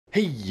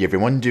Hey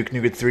everyone, Duke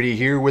Nougat 3D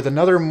here with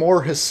another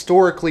more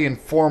historically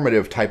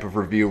informative type of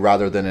review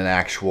rather than an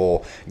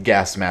actual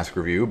gas mask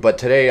review. But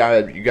today,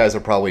 you guys are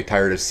probably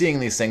tired of seeing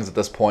these things at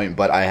this point,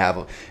 but I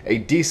have a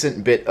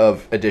decent bit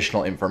of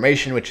additional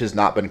information which has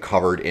not been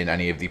covered in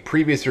any of the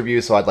previous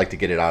reviews, so I'd like to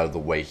get it out of the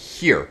way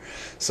here.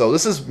 So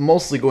this is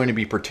mostly going to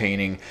be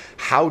pertaining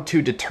how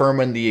to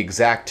determine the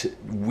exact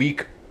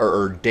week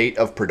or date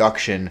of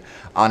production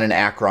on an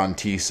Akron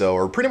TISO,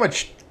 or pretty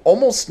much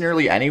almost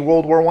nearly any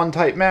World War I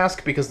type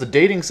mask, because the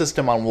dating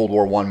system on World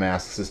War I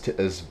masks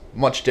is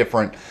much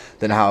different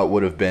than how it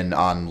would have been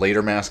on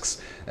later masks.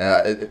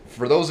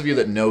 For those of you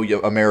that know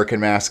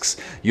American masks,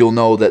 you'll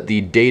know that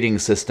the dating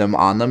system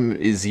on them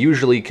is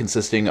usually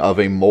consisting of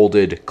a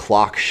molded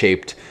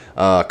clock-shaped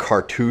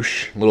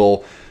cartouche,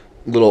 little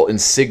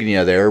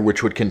insignia there,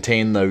 which would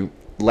contain the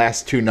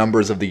last two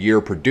numbers of the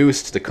year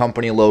produced, the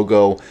company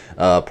logo,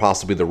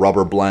 possibly the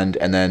rubber blend,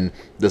 and then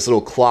this little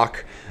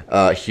clock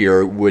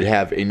here would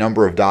have a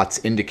number of dots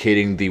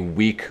indicating the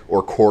week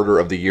or quarter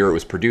of the year it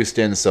was produced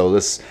in. So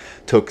this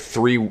took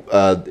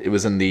it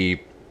was in the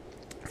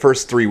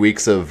first 3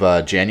 weeks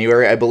of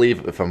January, I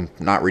believe, if I'm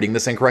not reading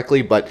this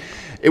incorrectly, but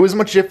it was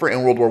much different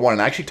in World War I, and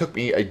it actually took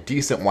me a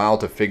decent while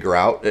to figure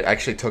out. It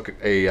actually took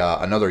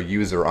another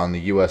user on the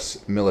US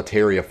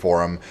Militaria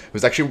forum, who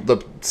was actually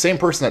the same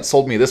person that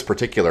sold me this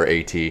particular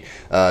AT,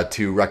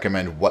 to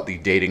recommend what the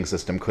dating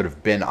system could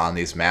have been on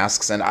these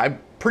masks, and I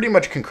pretty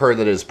much concur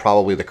that it is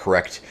probably the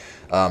correct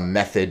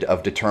method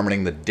of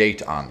determining the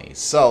date on these.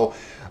 So,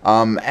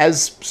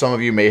 as some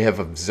of you may have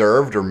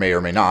observed, or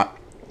may not,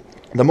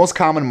 the most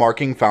common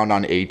marking found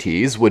on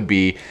ATs would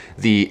be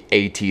the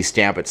AT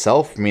stamp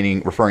itself,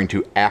 meaning referring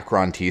to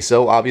Akron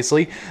TISO,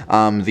 obviously.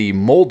 The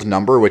mold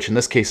number, which in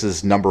this case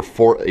is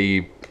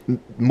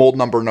mold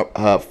number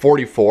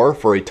 44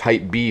 for a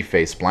Type B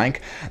face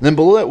blank. And then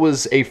below that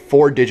was a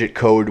 4-digit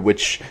code,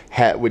 which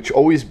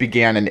always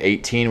began in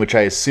 18, which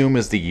I assume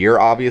is the year,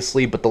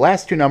 obviously, but the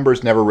last two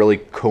numbers never really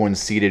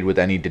coincided with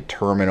any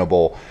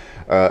determinable,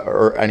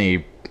 or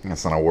any,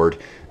 that's not a word,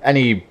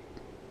 any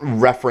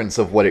reference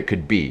of what it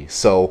could be.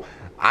 So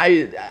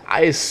I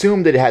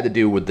assumed that it had to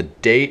do with the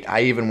date.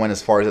 I even went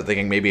as far as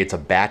thinking maybe it's a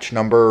batch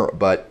number,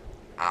 but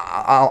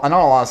in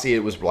all honesty, it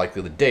was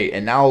likely the date.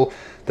 And now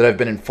that I've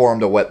been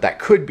informed of what that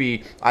could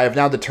be, I have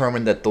now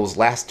determined that those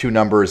last two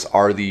numbers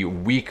are the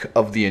week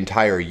of the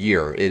entire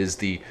year. It is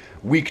the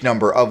week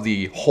number of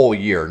the whole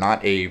year,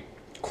 not a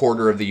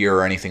quarter of the year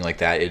or anything like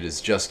that. It is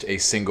just a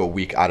single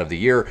week out of the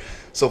year.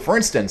 So for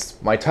instance,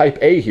 my Type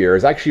A here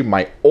is actually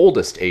my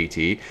oldest AT,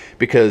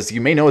 because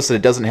you may notice that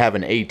it doesn't have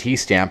an AT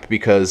stamp,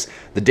 because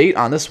the date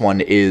on this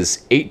one is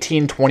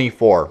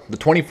 1824, the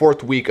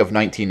 24th week of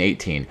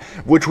 1918,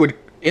 which would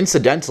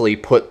incidentally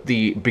put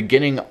the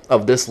beginning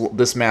of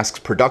this mask's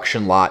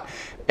production lot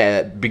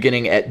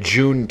beginning at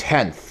June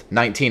 10th,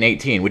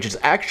 1918, which is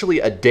actually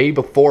a day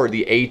before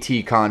the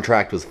AT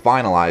contract was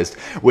finalized,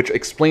 which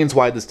explains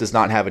why this does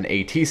not have an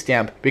AT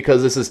stamp,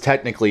 because this is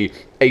technically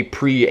a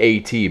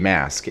pre-AT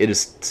mask. It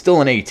is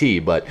still an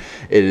AT, but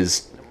it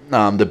is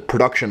the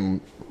production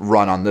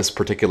run on this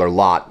particular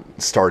lot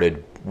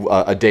started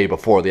a day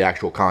before the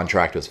actual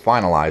contract was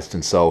finalized.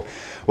 And so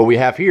what we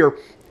have here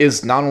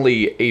is not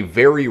only a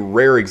very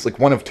rare, like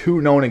one of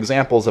two known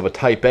examples of a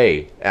Type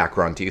A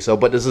Akron TISO,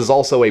 but this is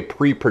also a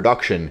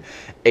pre-production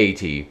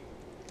AT.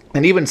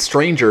 And even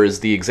stranger is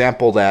the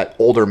example that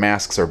Older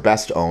Masks Are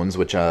Best owns,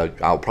 which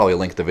I'll probably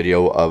link the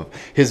video of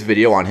his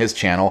video on his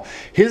channel.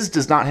 His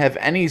does not have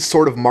any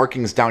sort of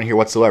markings down here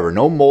whatsoever.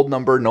 No mold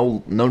number, no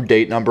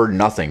date number,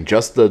 nothing.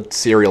 Just the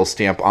serial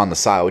stamp on the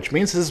side, which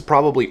means this is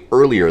probably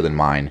earlier than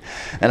mine.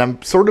 And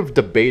I'm sort of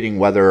debating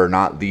whether or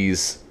not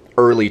these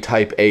early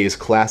Type A's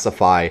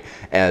classify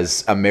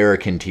as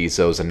American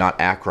TISOs and not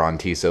Akron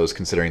TISOs,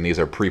 considering these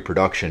are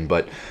pre-production,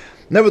 but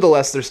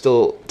nevertheless, they're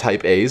still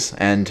Type A's.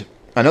 And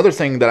another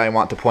thing that I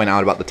want to point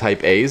out about the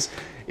Type A's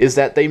is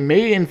that they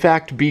may in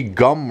fact be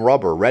gum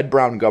rubber,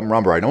 red-brown gum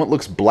rubber. I know it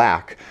looks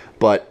black,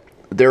 but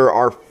there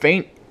are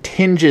faint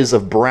tinges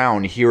of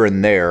brown here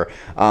and there.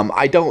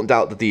 I don't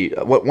doubt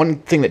that one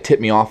thing that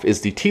tipped me off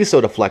is the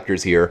TISO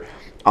deflectors here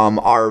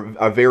are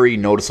a very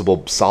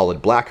noticeable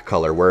solid black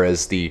color,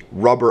 whereas the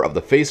rubber of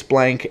the face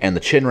blank and the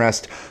chin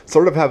rest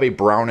sort of have a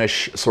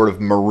brownish sort of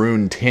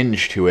maroon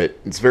tinge to it.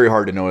 It's very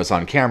hard to notice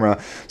on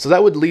camera, so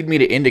that would lead me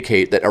to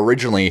indicate that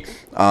originally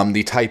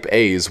the Type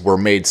A's were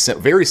made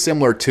very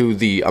similar to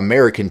the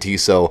American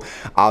TISO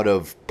out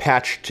of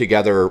patched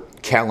together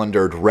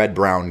calendared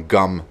red-brown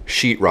gum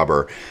sheet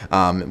rubber,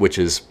 which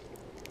is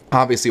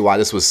obviously why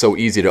this was so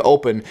easy to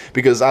open,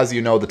 because as you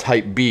know, the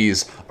Type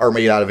Bs are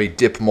made out of a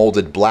dip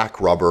molded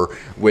black rubber,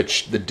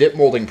 which the dip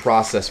molding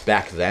process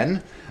back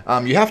then,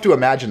 you have to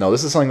imagine though,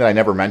 this is something that I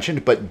never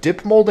mentioned, but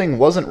dip molding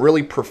wasn't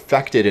really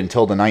perfected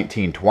until the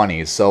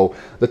 1920s, so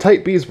the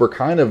Type Bs were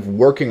kind of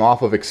working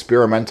off of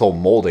experimental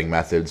molding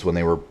methods when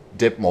they were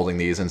dip molding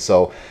these, and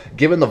so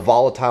given the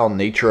volatile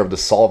nature of the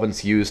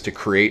solvents used to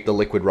create the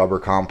liquid rubber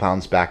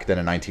compounds back then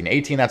in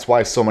 1918, that's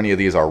why so many of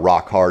these are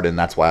rock hard, and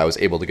that's why I was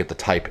able to get the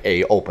Type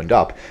A opened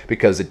up,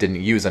 because it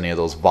didn't use any of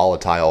those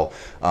volatile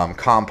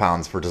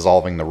compounds for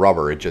dissolving the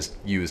rubber. It just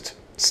used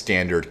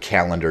standard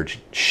calendar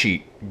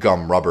sheet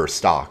gum rubber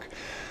stock.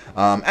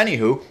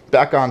 Anywho,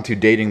 back on to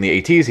dating the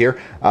ATs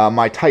here.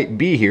 My Type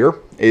B here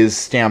is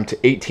stamped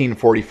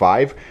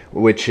 1845,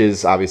 which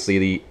is obviously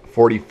the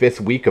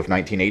 45th week of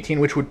 1918,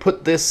 which would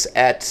put this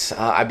at,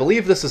 I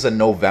believe this is a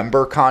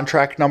November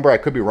contract number. I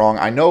could be wrong.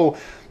 I know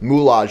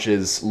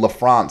Moulage's La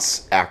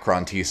France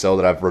Akron Tissot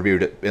that I've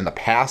reviewed in the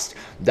past,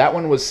 that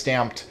one was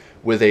stamped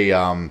with a,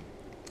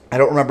 I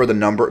don't remember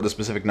the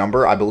specific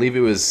number. I believe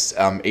it was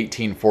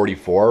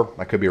 1844.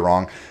 I could be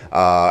wrong.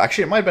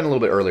 Actually, it might have been a little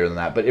bit earlier than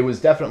that, but it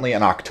was definitely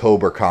an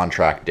October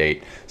contract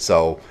date.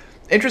 So,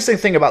 interesting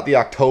thing about the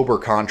October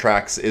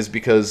contracts is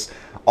because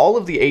all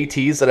of the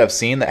ATs that I've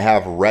seen that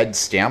have red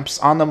stamps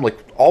on them, like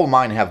all of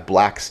mine have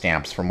black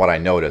stamps from what I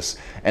notice,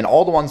 and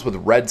all the ones with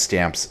red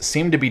stamps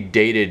seem to be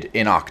dated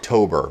in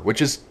October,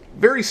 which is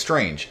very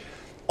strange.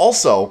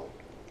 Also,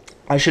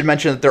 I should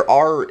mention that there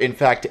are, in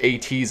fact,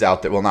 ATs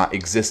out there, well, not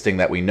existing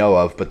that we know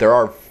of, but there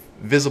are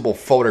visible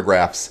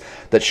photographs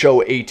that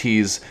show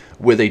ATs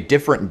with a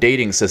different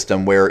dating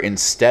system where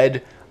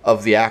instead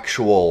of the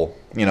actual,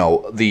 you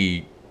know,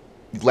 the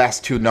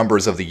last two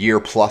numbers of the year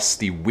plus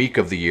the week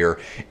of the year,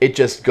 it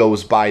just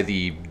goes by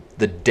the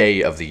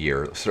day of the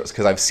year.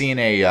 Because I've seen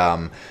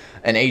an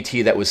AT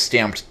that was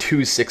stamped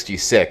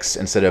 266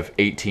 instead of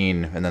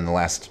 18, and then the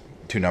last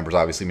two numbers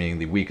obviously meaning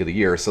the week of the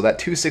year. So that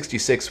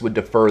 266 would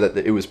defer that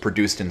it was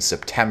produced in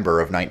September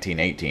of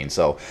 1918.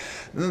 So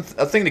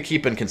a thing to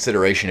keep in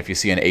consideration if you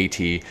see an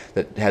AT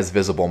that has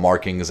visible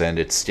markings and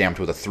it's stamped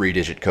with a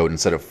 3-digit code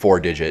instead of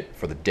 4-digit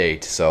for the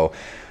date. So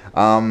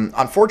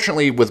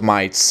unfortunately, with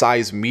my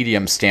size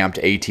medium stamped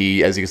AT,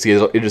 as you can see,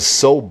 it is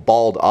so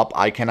balled up,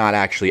 I cannot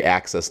actually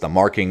access the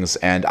markings,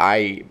 and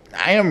I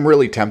am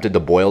really tempted to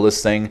boil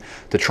this thing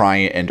to try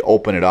and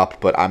open it up,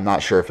 but I'm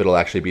not sure if it'll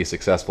actually be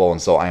successful,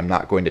 and so I am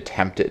not going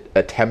to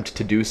attempt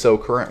to do so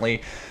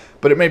currently.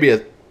 But it may be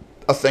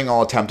a thing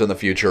I'll attempt in the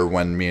future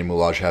when me and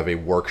Moulage have a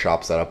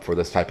workshop set up for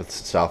this type of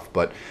stuff.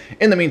 But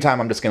in the meantime,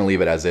 I'm just going to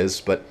leave it as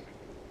is. But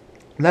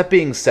that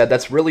being said,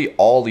 that's really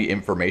all the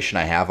information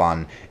I have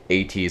on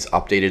ATs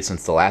updated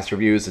since the last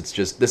reviews. It's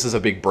just, this is a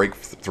big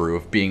breakthrough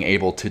of being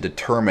able to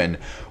determine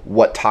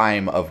what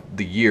time of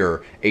the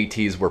year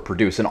ATs were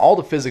produced. And all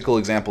the physical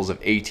examples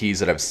of ATs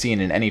that I've seen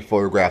in any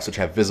photographs which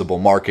have visible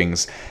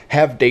markings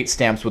have date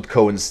stamps with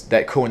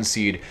that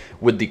coincide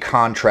with the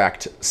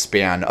contract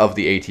span of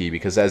the AT,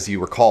 because as you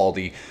recall,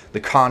 the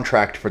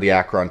contract for the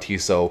Akron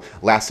Tissot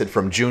lasted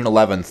from June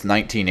 11th,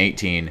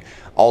 1918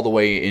 all the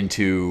way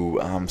into,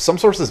 some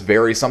sources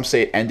vary. Some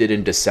say it ended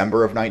in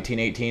December of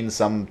 1918.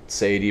 Some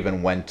say it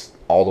even went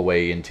all the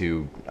way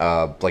into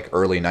like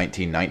early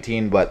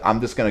 1919. But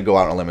I'm just going to go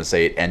out on a limb and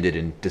say it ended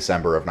in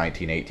December of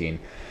 1918.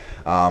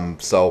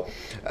 So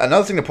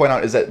another thing to point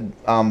out is that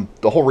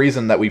the whole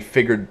reason that we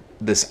figured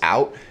this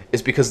out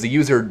is because the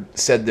user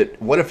said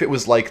that what if it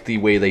was like the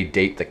way they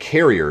date the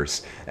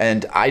carriers?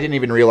 And I didn't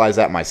even realize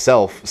that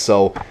myself.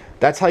 So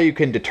that's how you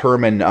can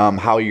determine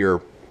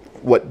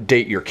what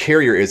date your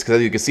carrier is, because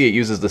as you can see, it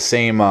uses the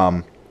same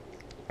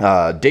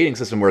dating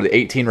system where the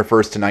 18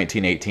 refers to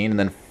 1918 and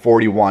then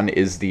 41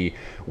 is the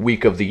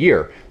week of the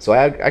year. So I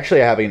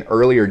have an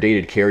earlier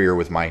dated carrier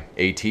with my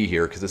AT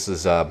here, because this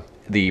is the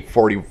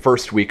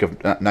 41st week of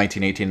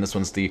 1918. This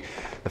one's the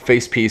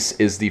face piece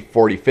is the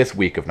 45th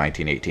week of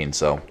 1918.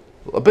 So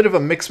a bit of a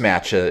mix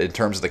match in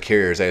terms of the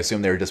carriers. I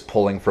assume they were just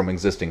pulling from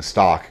existing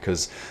stock,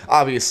 because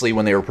obviously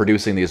when they were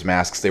producing these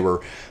masks, they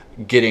were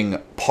getting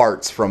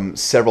parts from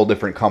several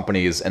different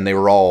companies, and they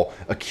were all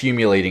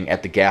accumulating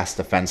at the gas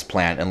defense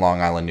plant in Long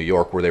Island, New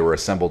York, where they were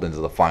assembled into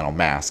the final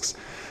masks.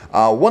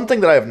 One thing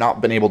that I have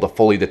not been able to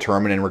fully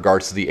determine in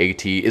regards to the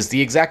AT is the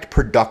exact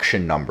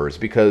production numbers,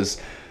 because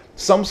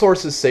some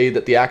sources say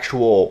that the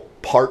actual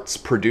parts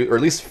produced, or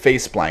at least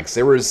face blanks,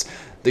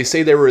 they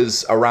say there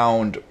was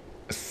around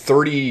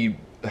 30,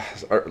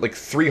 like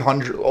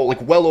 300,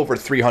 like well over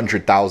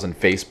 300,000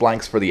 face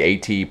blanks for the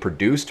AT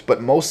produced,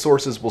 but most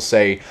sources will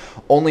say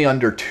only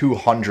under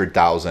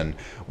 200,000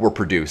 were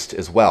produced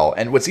as well.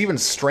 And what's even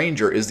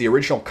stranger is the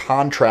original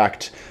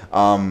contract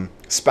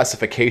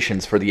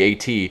specifications for the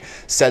AT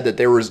said that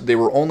they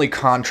were only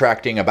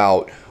contracting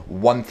about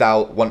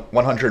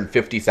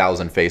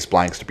 150,000 face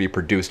blanks to be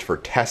produced for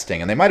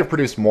testing, and they might have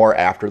produced more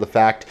after the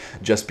fact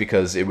just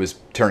because it was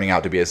turning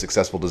out to be a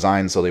successful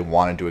design, so they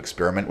wanted to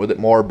experiment with it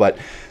more. But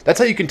that's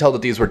how you can tell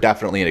that these were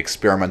definitely an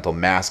experimental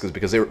mask, is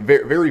because they were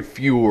very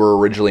few were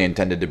originally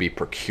intended to be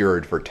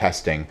procured for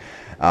testing.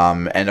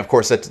 And of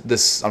course,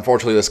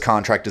 unfortunately, this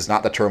contract does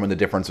not determine the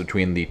difference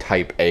between the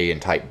Type A and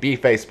Type B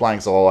face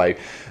blanks, although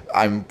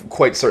I'm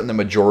quite certain the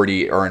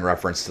majority are in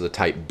reference to the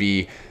Type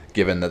B,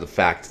 given the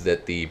fact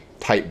that the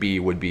Type B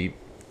would be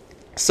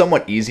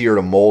somewhat easier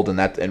to mold,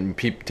 and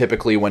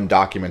typically when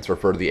documents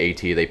refer to the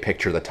AT, they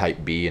picture the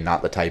Type B and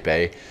not the Type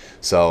A.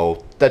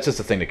 So that's just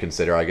a thing to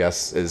consider, I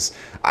guess, is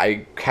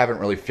I haven't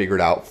really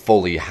figured out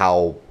fully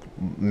how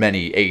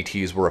many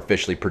ATs were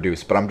officially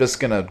produced, but I'm just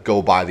going to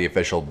go by the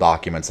official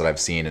documents that I've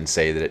seen and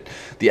say that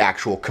the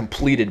actual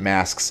completed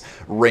masks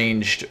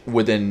ranged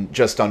within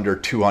just under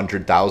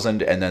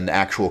 200,000, and then the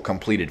actual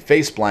completed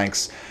face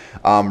blanks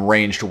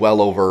ranged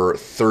well over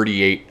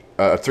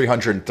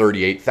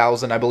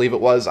 338,000, I believe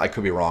it was. I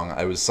could be wrong.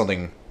 It was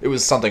something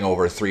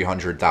over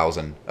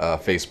 300,000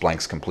 face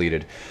blanks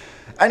completed.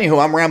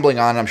 Anywho, I'm rambling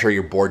on. I'm sure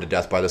you're bored to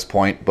death by this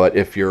point, but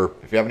if you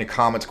have any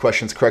comments,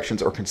 questions,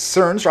 corrections, or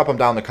concerns, drop them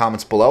down in the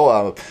comments below.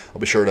 I'll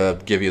be sure to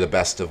give you the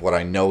best of what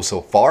I know so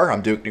far.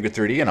 I'm Duke Nukem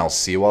 3D, and I'll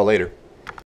see you all later.